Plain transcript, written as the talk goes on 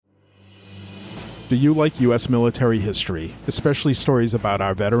Do you like U.S. military history, especially stories about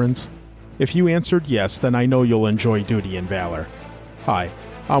our veterans? If you answered yes, then I know you'll enjoy Duty and Valor. Hi,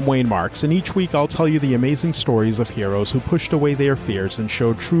 I'm Wayne Marks, and each week I'll tell you the amazing stories of heroes who pushed away their fears and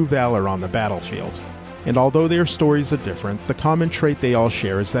showed true valor on the battlefield. And although their stories are different, the common trait they all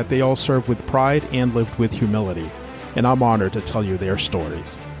share is that they all served with pride and lived with humility. And I'm honored to tell you their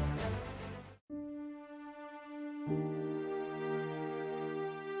stories.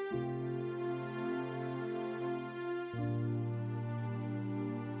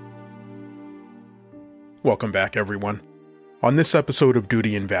 Welcome back, everyone. On this episode of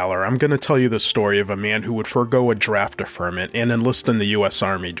Duty and Valor, I'm going to tell you the story of a man who would forego a draft deferment and enlist in the U.S.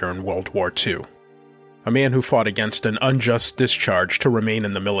 Army during World War II. A man who fought against an unjust discharge to remain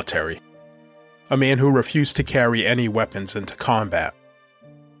in the military. A man who refused to carry any weapons into combat.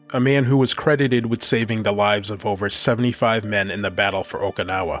 A man who was credited with saving the lives of over 75 men in the battle for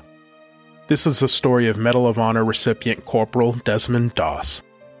Okinawa. This is the story of Medal of Honor recipient Corporal Desmond Doss.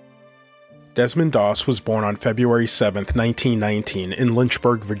 Desmond Doss was born on February 7, 1919 in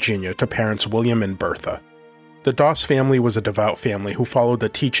Lynchburg, Virginia to parents William and Bertha. The Doss family was a devout family who followed the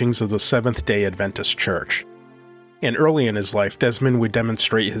teachings of the Seventh-day Adventist Church. And early in his life, Desmond would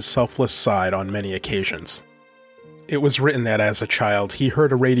demonstrate his selfless side on many occasions. It was written that as a child, he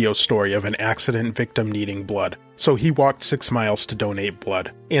heard a radio story of an accident victim needing blood, so he walked 6 miles to donate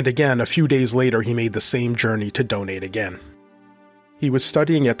blood, and again, a few days later he made the same journey to donate again. He was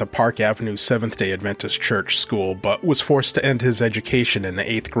studying at the Park Avenue Seventh-day Adventist Church School, but was forced to end his education in the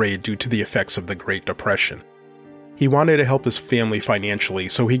 8th grade due to the effects of the Great Depression. He wanted to help his family financially,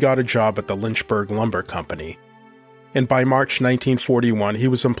 so he got a job at the Lynchburg Lumber Company. And by March 1941, he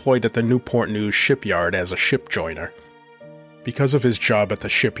was employed at the Newport News shipyard as a ship joiner. Because of his job at the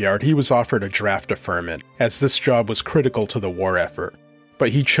shipyard, he was offered a draft deferment, as this job was critical to the war effort, but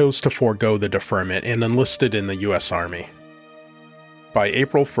he chose to forego the deferment and enlisted in the U.S. Army. By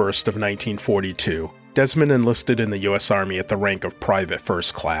April 1st of 1942, Desmond enlisted in the U.S. Army at the rank of Private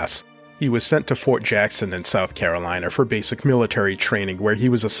First Class. He was sent to Fort Jackson in South Carolina for basic military training, where he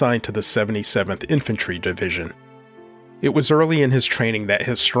was assigned to the 77th Infantry Division. It was early in his training that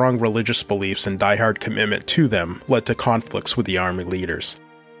his strong religious beliefs and diehard commitment to them led to conflicts with the Army leaders.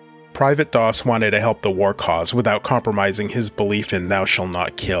 Private Doss wanted to help the war cause without compromising his belief in thou shalt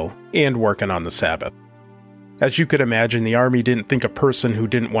not kill, and working on the Sabbath. As you could imagine, the Army didn't think a person who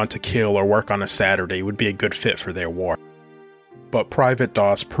didn't want to kill or work on a Saturday would be a good fit for their war. But Private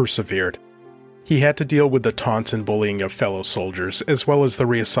Doss persevered. He had to deal with the taunts and bullying of fellow soldiers, as well as the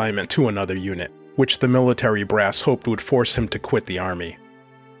reassignment to another unit, which the military brass hoped would force him to quit the Army.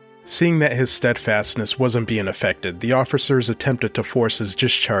 Seeing that his steadfastness wasn't being affected, the officers attempted to force his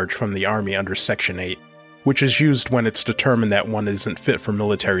discharge from the Army under Section 8, which is used when it's determined that one isn't fit for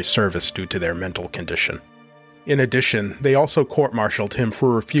military service due to their mental condition. In addition, they also court-martialed him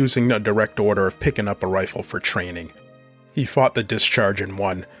for refusing a direct order of picking up a rifle for training. He fought the discharge and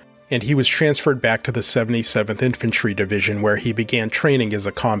won, and he was transferred back to the 77th Infantry Division where he began training as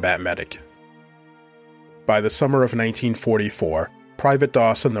a combat medic. By the summer of 1944, Private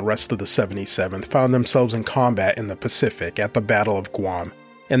Doss and the rest of the 77th found themselves in combat in the Pacific at the Battle of Guam,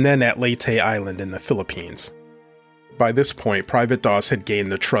 and then at Leyte Island in the Philippines. By this point, Private Doss had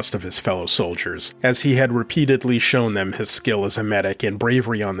gained the trust of his fellow soldiers, as he had repeatedly shown them his skill as a medic and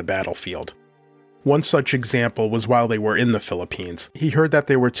bravery on the battlefield. One such example was while they were in the Philippines. He heard that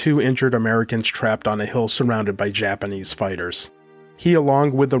there were 2 injured Americans trapped on a hill surrounded by Japanese fighters. He,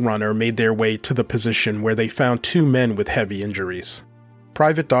 along with the runner, made their way to the position where they found 2 men with heavy injuries.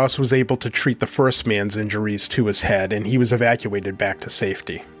 Private Doss was able to treat the first man's injuries to his head, and he was evacuated back to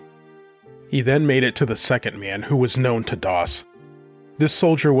safety. He then made it to the second man, who was known to Doss. This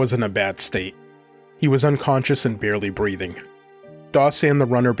soldier was in a bad state. He was unconscious and barely breathing. Doss and the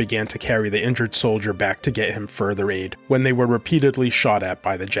runner began to carry the injured soldier back to get him further aid, when they were repeatedly shot at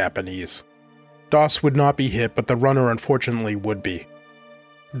by the Japanese. Doss would not be hit, but the runner unfortunately would be.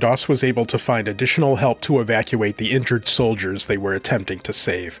 Doss was able to find additional help to evacuate the injured soldiers they were attempting to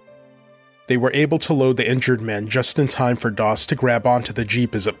save. They were able to load the injured men just in time for Doss to grab onto the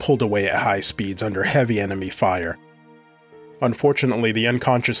jeep as it pulled away at high speeds under heavy enemy fire. Unfortunately, the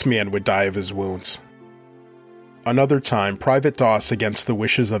unconscious man would die of his wounds. Another time, Private Doss, against the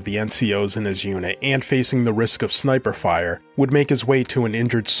wishes of the NCOs in his unit and facing the risk of sniper fire, would make his way to an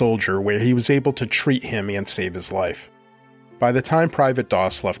injured soldier where he was able to treat him and save his life. By the time Private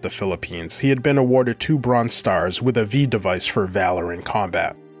Doss left the Philippines, he had been awarded 2 Bronze Stars with a V device for valor in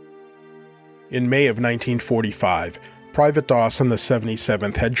combat. In May of 1945, Private Doss and the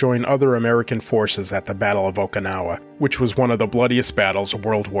 77th had joined other American forces at the Battle of Okinawa, which was one of the bloodiest battles of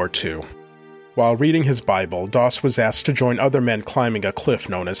World War II. While reading his Bible, Doss was asked to join other men climbing a cliff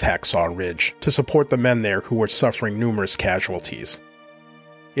known as Hacksaw Ridge to support the men there who were suffering numerous casualties.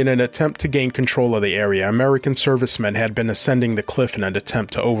 In an attempt to gain control of the area, American servicemen had been ascending the cliff in an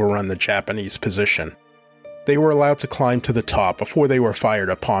attempt to overrun the Japanese position. They were allowed to climb to the top before they were fired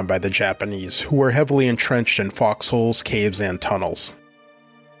upon by the Japanese, who were heavily entrenched in foxholes, caves, and tunnels.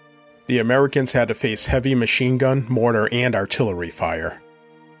 The Americans had to face heavy machine gun, mortar, and artillery fire.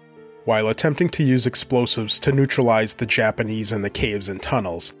 While attempting to use explosives to neutralize the Japanese in the caves and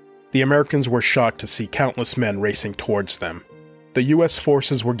tunnels, the Americans were shocked to see countless men racing towards them. The U.S.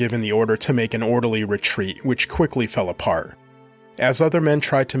 forces were given the order to make an orderly retreat, which quickly fell apart. As other men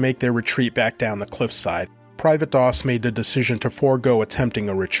tried to make their retreat back down the cliffside, Private Doss made the decision to forego attempting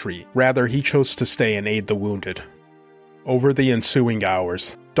a retreat. Rather, he chose to stay and aid the wounded. Over the ensuing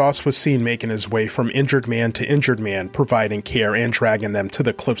hours, Doss was seen making his way from injured man to injured man, providing care and dragging them to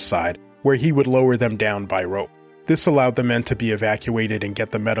the cliffside, where he would lower them down by rope. This allowed the men to be evacuated and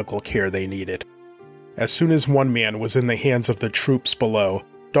get the medical care they needed. As soon as one man was in the hands of the troops below,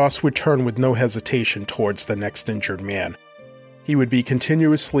 Doss would turn with no hesitation towards the next injured man. He would be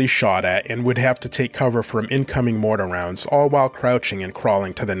continuously shot at and would have to take cover from incoming mortar rounds, all while crouching and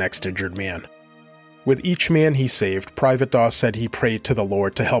crawling to the next injured man. With each man he saved, Private Doss said he prayed to the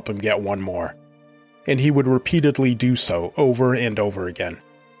Lord to help him get one more. And he would repeatedly do so, over and over again.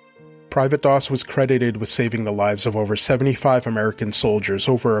 Private Doss was credited with saving the lives of over 75 American soldiers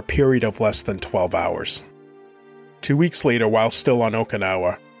over a period of less than 12 hours. 2 weeks later, while still on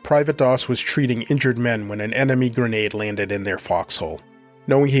Okinawa, Private Doss was treating injured men when an enemy grenade landed in their foxhole.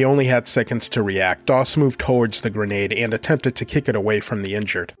 Knowing he only had seconds to react, Doss moved towards the grenade and attempted to kick it away from the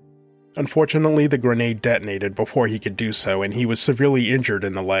injured. Unfortunately, the grenade detonated before he could do so, and he was severely injured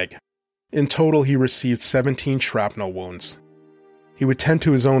in the leg. In total, he received 17 shrapnel wounds. He would tend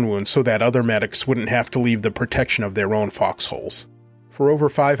to his own wounds so that other medics wouldn't have to leave the protection of their own foxholes. For over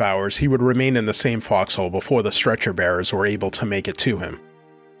 5 hours, he would remain in the same foxhole before the stretcher bearers were able to make it to him.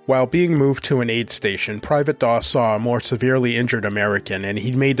 While being moved to an aid station, Private Doss saw a more severely injured American, and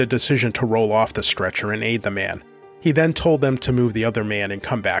he made the decision to roll off the stretcher and aid the man. He then told them to move the other man and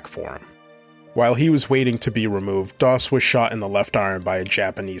come back for him. While he was waiting to be removed, Doss was shot in the left arm by a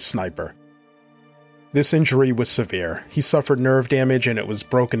Japanese sniper. This injury was severe. He suffered nerve damage and it was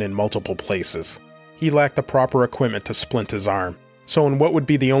broken in multiple places. He lacked the proper equipment to splint his arm, so in what would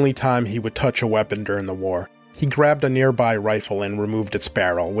be the only time he would touch a weapon during the war, he grabbed a nearby rifle and removed its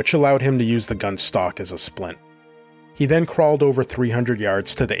barrel, which allowed him to use the gun's stock as a splint. He then crawled over 300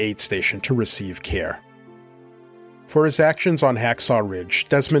 yards to the aid station to receive care. For his actions on Hacksaw Ridge,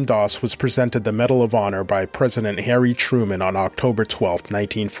 Desmond Doss was presented the Medal of Honor by President Harry Truman on October 12,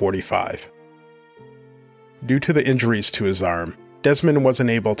 1945. Due to the injuries to his arm, Desmond wasn't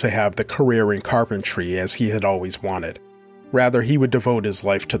able to have the career in carpentry as he had always wanted. Rather, he would devote his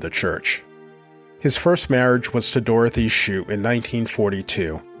life to the church. His first marriage was to Dorothy Shute in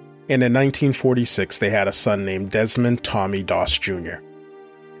 1942, and in 1946 they had a son named Desmond Tommy Doss Jr.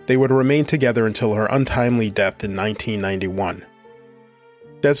 They would remain together until her untimely death in 1991.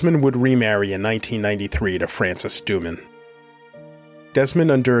 Desmond would remarry in 1993 to Frances Duman.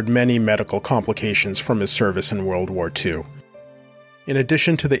 Desmond endured many medical complications from his service in World War II. In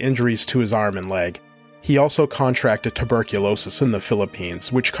addition to the injuries to his arm and leg, he also contracted tuberculosis in the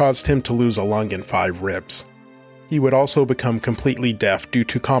Philippines, which caused him to lose a lung and 5 ribs. He would also become completely deaf due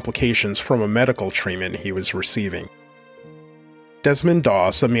to complications from a medical treatment he was receiving. Desmond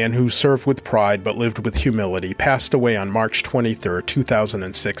Doss, a man who served with pride but lived with humility, passed away on March 23,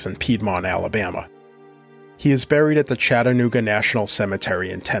 2006 in Piedmont, Alabama. He is buried at the Chattanooga National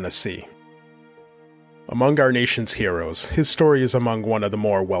Cemetery in Tennessee. Among our nation's heroes, his story is among one of the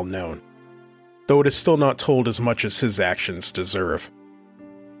more well-known, though it is still not told as much as his actions deserve.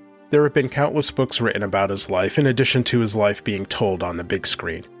 There have been countless books written about his life in addition to his life being told on the big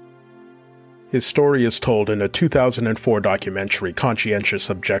screen. His story is told in a 2004 documentary, Conscientious,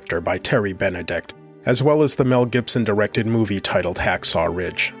 Objector, by Terry Benedict, as well as the Mel Gibson-directed movie titled Hacksaw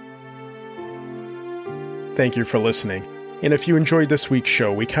Ridge. Thank you for listening, and if you enjoyed this week's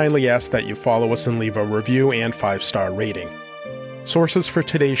show, we kindly ask that you follow us and leave a review and 5-star rating. Sources for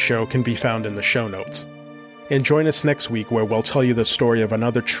today's show can be found in the show notes. And join us next week where we'll tell you the story of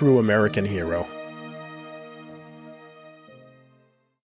another true American hero.